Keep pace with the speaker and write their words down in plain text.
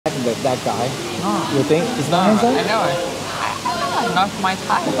that guy. No. You think it's not handsome? I know. Not my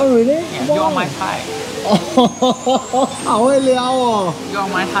type. Oh really? Yeah, you are my type. 好会撩哦。You are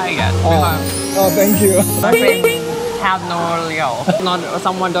my type, yes. Thank you. My friend have no real. Not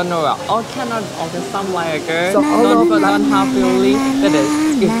someone don't know. Or cannot. Or some like a girl. Don't have feeling. That is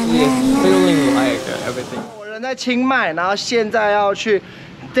feeling like everything. 我人在清迈，然后现在要去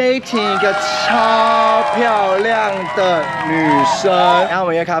dating 一个超漂亮的女生，然后我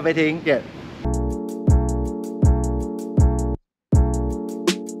们约咖啡厅见。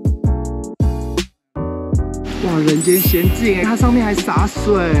哇，人间仙境哎，它上面还洒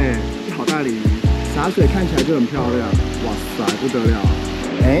水，好大鲤鱼，洒水看起来就很漂亮，哇塞，不得了！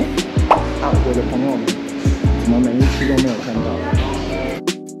哎，我的朋友们，怎么每一期都没有看到？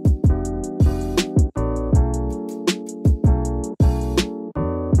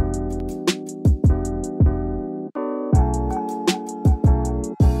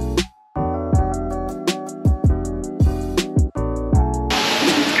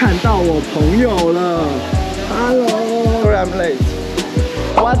看到我朋友了 ，Hello, I'm late.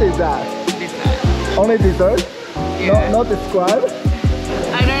 What is that? Dessert. Only dessert? Yeah. No describe?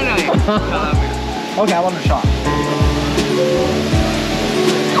 I don't know. Okay, I want to try.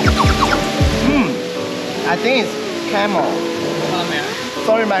 I think it's camel.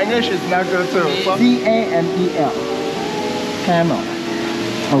 Sorry, my English is not good too. C-A-M-E-L. Camel.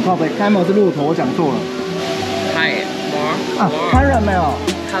 我靠北 ，camel 是骆驼，我讲错了。Hi, more. Caramel.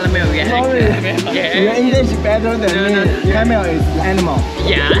 Caramel, yeah. Sorry, your English is better than me. Camel is animal.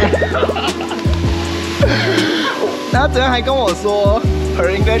 Yeah. 然后昨天还跟我说 her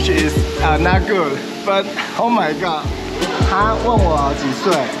English is not good, but oh my god. 他问我几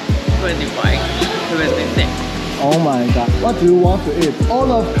岁 25, 26. Oh my god. What do you want to eat? All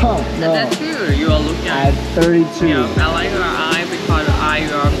of come. No. That's true. You are looking At 32. Yeah, I like your eye because I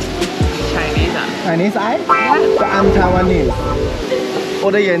am Chinese. Chinese eye? But I'm Taiwanese.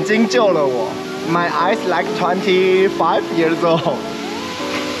 我的眼睛救了我。My eyes like 25 years old.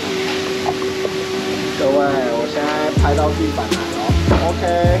 各位，我现在拍到地板来了。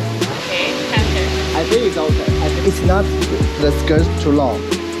Okay. I think it's okay. I think it's not the skirt too long.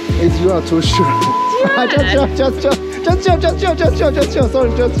 It's you are too short. Just chill. Sorry,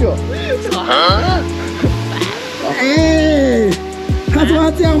 just chill. 哎，他说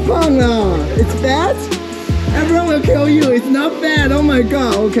他这样胖了。It's bad. Everyone will kill you. It's not bad. Oh my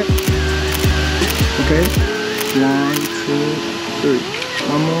god. Okay. Okay. 1, 2, 3.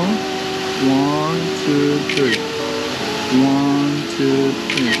 One more. 1, 2, 3. 1, 2,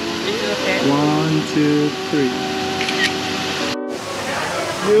 3. 1, 2, 3.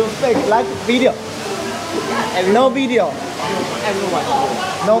 You fake like video. No video. Everyone.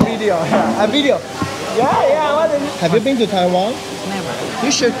 No video. A video. Yeah. What is it? Have you been to Taiwan? Never.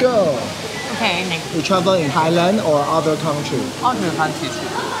 You should go. Okay, next. You travel in Thailand or other country? Other countries.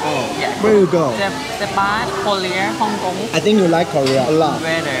 Oh. Yeah. Where you go? Japan, Korea, Hong Kong. I think you like Korea a lot.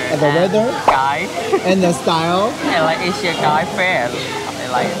 Weather. And the weather? Guy. And the style? I like Asia guy friend. I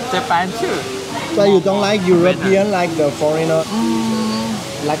like Japan too. So you don't like European, like the foreigner?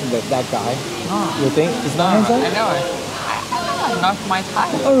 Like that guy? No. You think it's not handsome? I know. Not my type.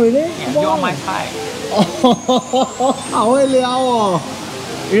 Oh really? Yeah, you are my type. 好会撩哦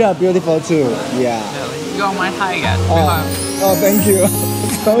You are beautiful too. Yeah. You are my type, yes. Oh, thank you.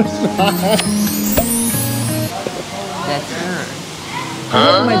 So shy. That's her.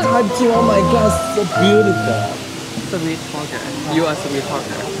 Oh, my type too. Oh my god, so beautiful. Sweet talker. You are sweet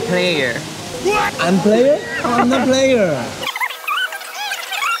talker. Player. I'm player? Oh, I'm not player.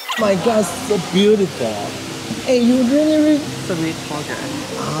 Oh my god, so beautiful. Hey, you really Sweet talker.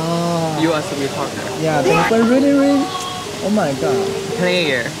 Ah. You are sweet talker. Yeah, but really. Oh my god.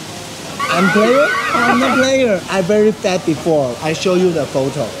 Player. I'm player? Oh, I'm not player. I very fat before. I show you the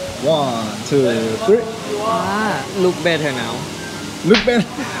photo. 1, 2, 3. Ah, look better now. Look better.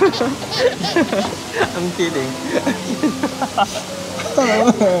 I'm kidding.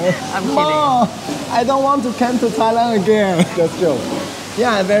 I'm kidding. No, I don't want to come to Thailand again. Just joke.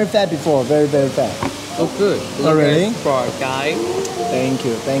 Yeah, I'm very fat before. Very fat. Look good. Oh, really? For a guy. Thank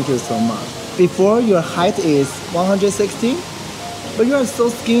you so much. Before your height is 160, but you are so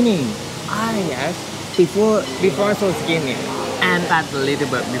skinny. Ah, yes. Before so skinny. And fat a little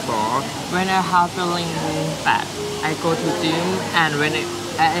bit before. When I have feeling fat, I go to gym and when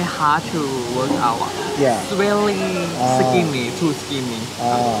I hard to work out. Yeah. It's really skinny, too skinny.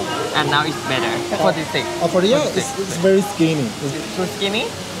 And now it's better. 46. Oh, for the year, it's very skinny. Too skinny?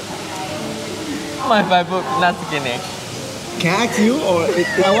 My Bible not skinny. Can I ask you or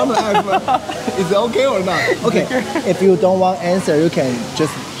I want to ask? Is it okay or not? Okay. If you don't want answer, you can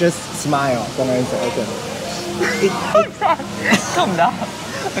just smile. Don't answer. Okay. Calm down.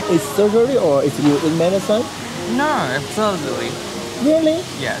 It's surgery or is you in medicine? No, it's surgery. Really?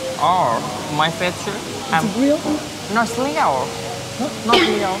 Yes. Or my feature. It's real? Not real. Huh? Not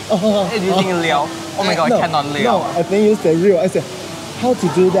real. It's using real. Oh my god, no, I cannot real. No, I think you say real. I said, how to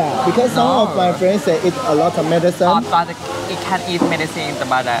do that? Because some of my friends say it's a lot of medicine. But it can eat medicine,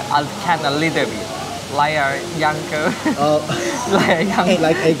 but I can a little bit. Like a younger. Like a younger.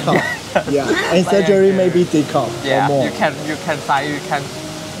 Like A cup. Yeah. And Like surgery maybe D cup Yeah, or more. you can try, you can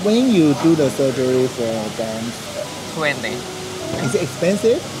When you do the surgery for them, 20. is it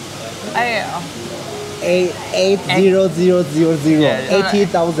expensive? I, 80,000. Yeah,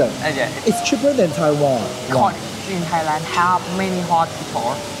 80,000. yeah. It's cheaper than Taiwan. Hot in Thailand have many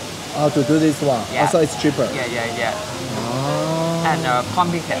hospitals. Oh, to do this one. Yeah. Also, it's cheaper. Yeah. Oh. And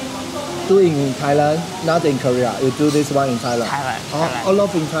complicated. Do in Thailand, not in Korea. You do this one in Thailand. Thailand. All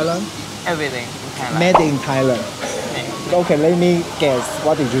of in Thailand. Everything in Thailand. Made in Thailand. Okay, let me guess.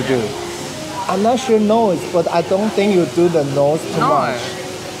 What did you do? I'm not sure nose, but I don't think you do the nose too No. much.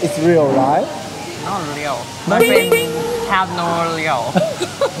 It's real, right? Not real. My friend have no real.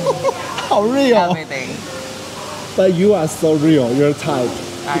 How real? Everything. But you are so real. You're tight.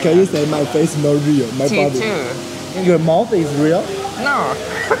 I Because you say my face not real. My body. Too. Your mouth is real. No.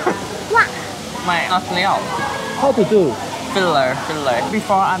 My not real. How to do? Filler.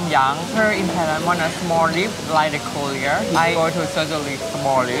 Before I'm young, her in Thailand want a small lip like the Korea. I go to surgery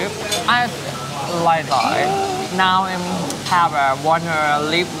small lip. I like that. Now I'm have a one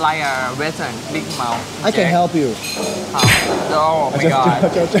lip like a Western big mouth. I can help you. Oh my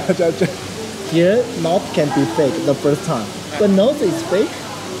god. Here, mouth can be fake the first time. But nose is fake.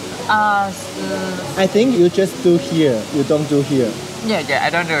 I think you just do here. You don't do here. Yeah, I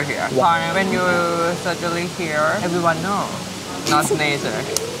don't do here. Wow. When you surgery here, everyone know. Not nature.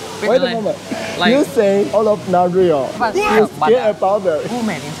 Wait a moment. Like, you say all of not real. But You scared about that.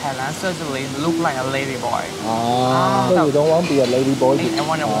 women in Thailand surgery look like a lady boy. So you don't want to be a lady boy. I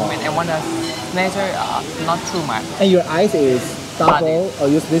want a woman. I want a nature, not too much. And your eyes is double or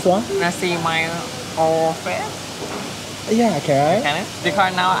use this one? Wanna see my old face? Yeah, can I? Can it?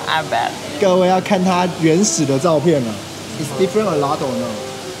 Because now I'm bad. 各位要看他原始的照片啊。It's different a lot or no?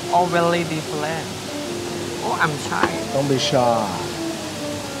 Oh, really different. Oh, I'm shy. Don't be shy.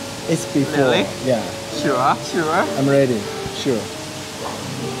 It's before. Really? Yeah. Sure. I'm ready. Sure.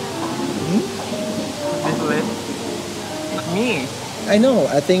 Different. Me. I know.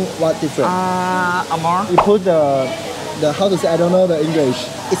 I think what different? Amor. You put the how to say? I don't know the English.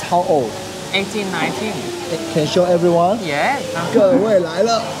 It's how old? 18, 19. It can show everyone. Yes. 各位来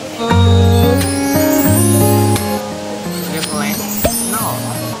了。Different. No.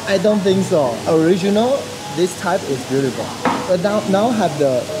 I don't think so. Original, this type is beautiful. But now have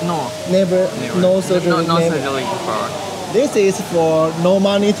the No. never no surgery. No never. surgery before. This is for no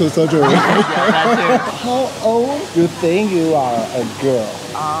money to surgery. Yeah, that too. How old you think you are a girl?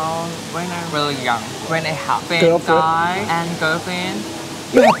 When I'm really young, when I have friend Girlfriend? guy and girlfriend.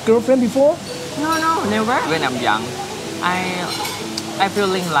 You have girlfriend before? No, never. When I'm young, I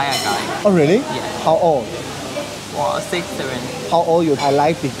feeling like a guy. Oh really? Yeah. How old? Or 6, 7. How old you? I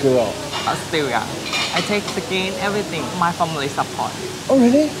like the girl. Still young. I take skin, everything. My family support. Oh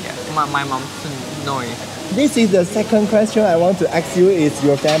really? Yeah. My mom knows. This is the second question I want to ask you. Is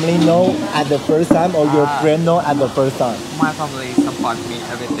your family know at the first time or your friend know at the first time? My family support me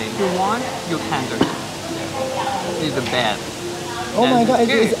everything. If you want, you can do it. It's the best. Oh my And god,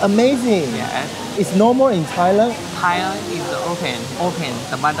 good. it's amazing. Yeah. It's normal in Thailand. Thailand is open,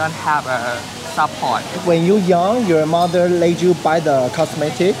 but don't have a support. When you young, your mother let you buy the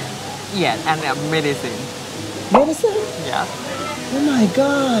cosmetic Yes, and medicine. medicine. Yeah. Oh my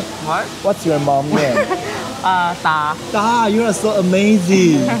god. What? What's your mom name? Ta. Ah, you are so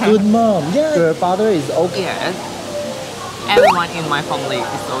amazing. Good mom. Yeah. Your father is okay. Yes. Everyone in my family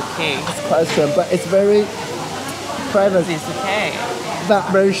is okay. Question, but it's very private. It's okay. But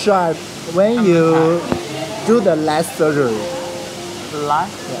very shy. When you do the last surgery,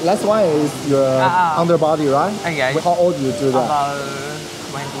 last one is your underbody, right? Okay. How old you do that? About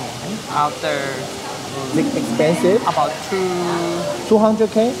 21. After Is it expensive? about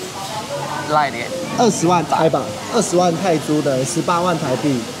 200K? like it. 20万台吧，20万泰铢等于18万台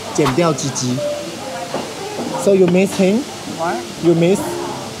币，减掉鸡鸡。So you miss him? What? You miss?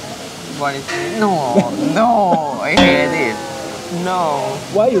 What is it? No, I hate it. No,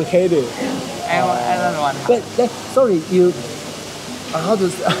 Why you hate it? I don't want. But sorry, you. How to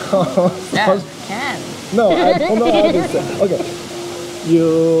say? Yeah, can. No, I don't know how to say. Okay.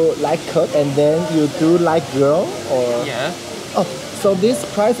 You like cut and then you do like girl or? Yeah. Oh, so this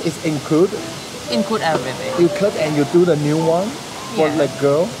price is include everything. you cut and you do the new one for Yeah. like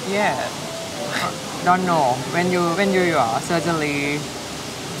girl? Yeah. Don't know when you surgery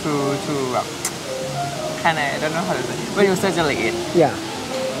to kind of don't know how to say. When you surgery it Yeah.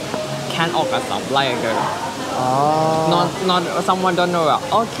 can orgasm like a girl. Oh. Not someone don't know.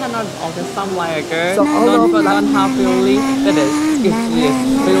 Oh, cannot orgasm like a girl. So all of don't have feeling. That is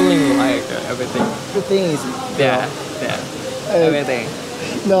feeling like a girl. Everything. The thing is, Yeah. Everything.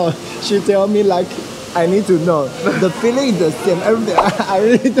 no, she tell me like I need to know. The feeling is the same. Everything. I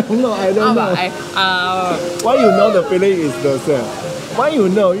really don't know. I don't know. Why you know the feeling is the same? Why you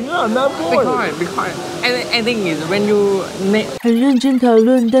know? You are not born. Because I think is when you 很认真讨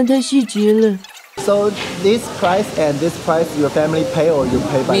论，但太细节了。 So this price and this price your family pay or you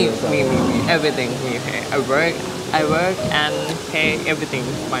pay by yourself? me everything me pay. I work and pay everything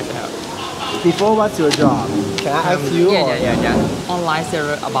myself. Before what's your job? Can I ask you? or- Yeah. Online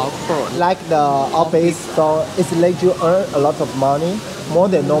seller about clothes. Like the office store, it's like you earn a lot of money more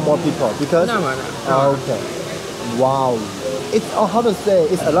than normal people because. No. Okay. Wow. It's how to say?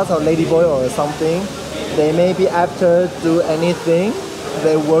 It's a lot of ladyboy or something. They maybe after do anything,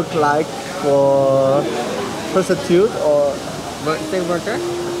 they work like for prostitute or. Birthday worker.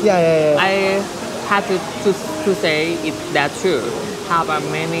 Yeah. I had to say it that true. Have a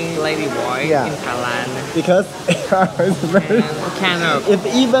many lady boy Yeah. in Thailand. Because it's very. And kind of If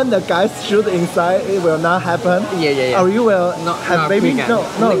even the guys shoot inside, it will not happen. Yeah. Or you will No, have no, baby? vegan. No.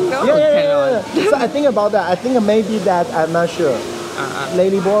 No, Yeah. So I think about that. I think maybe that I'm not sure.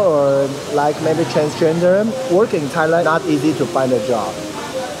 Ladyboy or like maybe transgender work in Thailand not easy to find a job.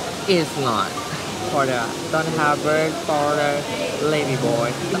 it's not for the don't have work for the lady boy.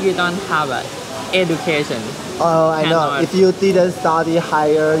 You don't have a education. Oh, I know. Cannot. If you didn't study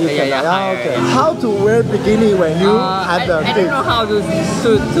higher, you Yeah, cannot. higher, okay. yeah. How to wear bikini when you have the I thing? don't know how to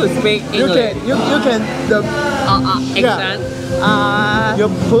speak You English. can the Accent. you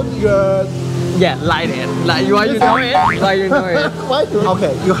put your Yeah, like it. Like you know it. Like you know it. why do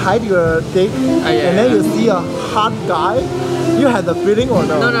okay you hide your dick yeah, and then yeah. you see a hot guy. You have the feeling or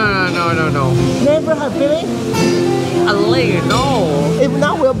no? No. Never have feeling. A little, no. If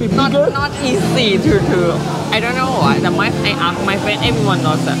now will be bigger. Not easy to. I don't know. I ask my friend. Everyone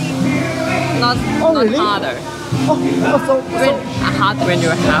knows that. Not really? harder. So Hard when you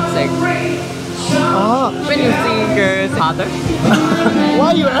have sex. When you see girls harder.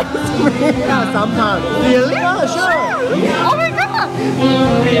 why you ask me? Yeah, sometimes. Really? Yeah, sure. Oh my god.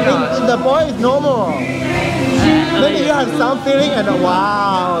 The boy is normal. Maybe you have some feeling and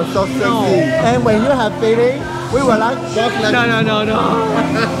wow, so sexy. No. And when you have feeling, we will like walk like. No.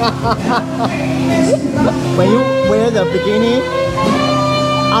 When you wear the bikini,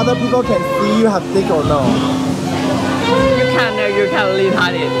 other people can see you have dick or no. You can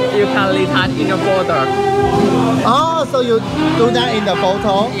retard it. You can retard in a photo. Oh, so you do that in the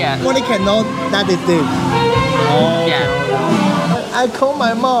photo? Yeah. Only can know that is dick. Oh. Yeah. I call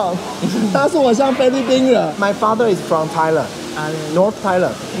my mom. 她说我像菲律宾人。My father is from Thailand, North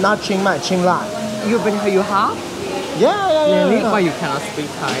Thailand, not Chiang Mai, Chiang Rai. You have? Yeah. Really? Why you cannot speak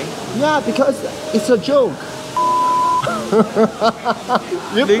Thai? Yeah, because it's a joke.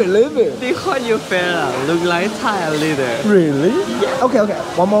 You believe it? Because you feel look like Thai a little. Really? Yeah. Okay.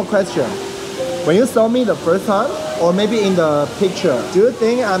 One more question. When you saw me the first time, or maybe in the picture, do you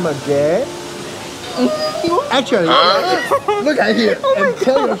think I'm a gay? Actually, look at here and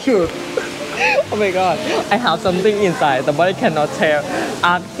tell the truth. Oh my god, I have something inside, the body cannot tell.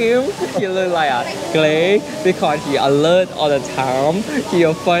 Ask him, he look like a gay because he alert all the time. He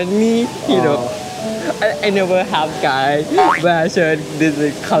funny, I never have guy wear shirt this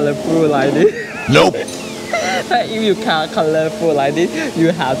is colorful like this. Nope. But if you can't colorful like this,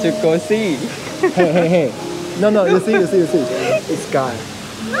 you have to go see. Hey. No, you see. It's guy.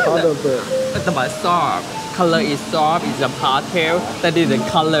 Colorful. But soft. Color is soft, it's a pastel, that is a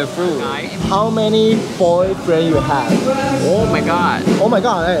colorful. How many boyfriend you have? Oh my god. Oh my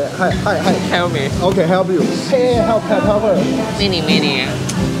god, hey. Tell me. Okay, help you. Hey, help her. Many.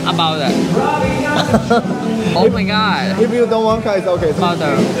 About that. Oh my god. If you don't want, it's okay. About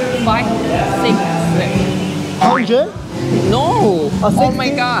the 5, 6, 100? No. A 60? Oh my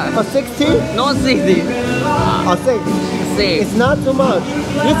god. A 60? No 60. A 6? 6. It's not too much.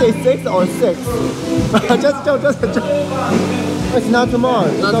 You say 6 or 6? just. It's not too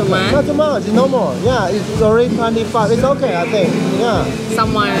much. Not too much? Not too much. It's normal. Yeah, it's already 25. It's okay, I think. Yeah.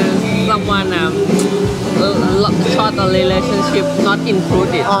 Someone short relationship not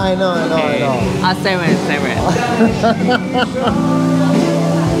included. I know. 7.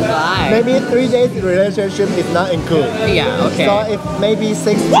 Right. Maybe 3 days relationship is not included. Yeah, okay. So if maybe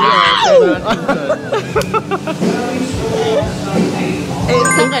 6 If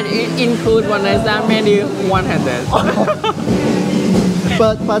someone include one night stand, maybe 100.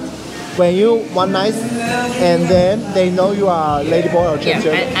 but when you one night and then they know you are ladyboy or Yeah,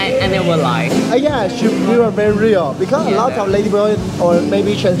 transgender. I never lie. Yeah, you are very real because a lot of ladyboy or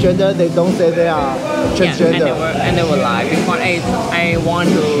maybe transgender they don't say they are transgender. Yeah, I never lie because I want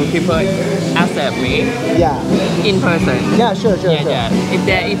to people accept me Yeah. in person. Yeah, sure. Yeah. If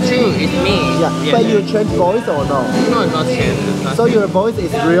it's true, it's me. Yeah. But you change voice or no? No, not change. So your voice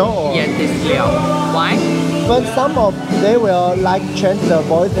is real or? Yes, it's real. Why? But some of they will like change the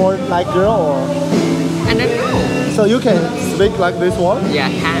voice or like girl or. I don't know. So you can speak like this one? Yeah,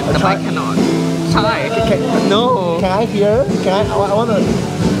 can, but try. I cannot. Try. No. Can I hear? I wanna.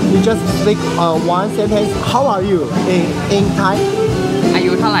 You just speak one sentence. How are you in Thai? อา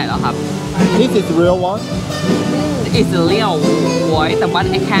ยุเท่าไหร่แล้วครับ This is real one. It's a real voice, but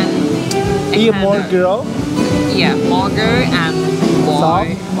I can. Be more girl. Yeah, more girl and boy,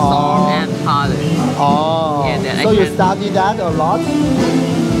 Soft? soft Oh. and hard. Oh. Yeah, then I so you can- study that a lot?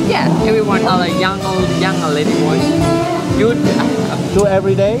 Yeah, everyone are like young lady boys. You Do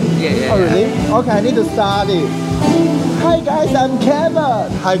every day? Yeah. Oh really? Okay, I need to study. Hi guys, I'm Kevin.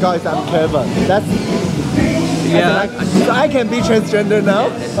 Hi guys, I'm Kevin. That's Yeah. So I can be transgender now?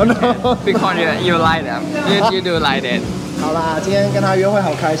 Oh no. because you like them. You do like it. 好啦，今天跟他约会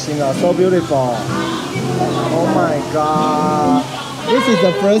好开心哦 ，so beautiful. Oh my god. This is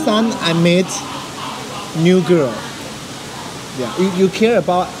the first time I meet new girl. Yeah. You care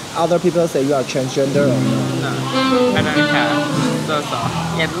about other people say you are transgender? No, I don't care. So.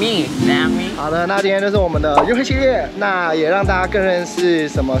 Yeah, me. Damn me. 好的，那今天就是我们的约会系列，那也让大家更认识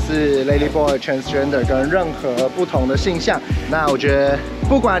什么是 Ladyboy Transgender 跟任何不同的性向。那我觉得，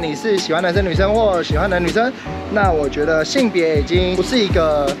不管你是喜欢男生女生或喜欢男女生，那我觉得性别已经不是一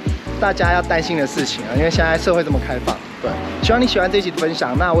个大家要担心的事情了，因为现在社会这么开放。对，希望你喜欢这一期的分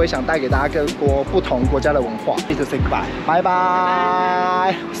享。那我也想带给大家更多不同国家的文化。Need to say goodbye. Bye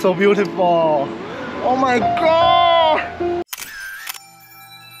bye. So beautiful. Oh my god.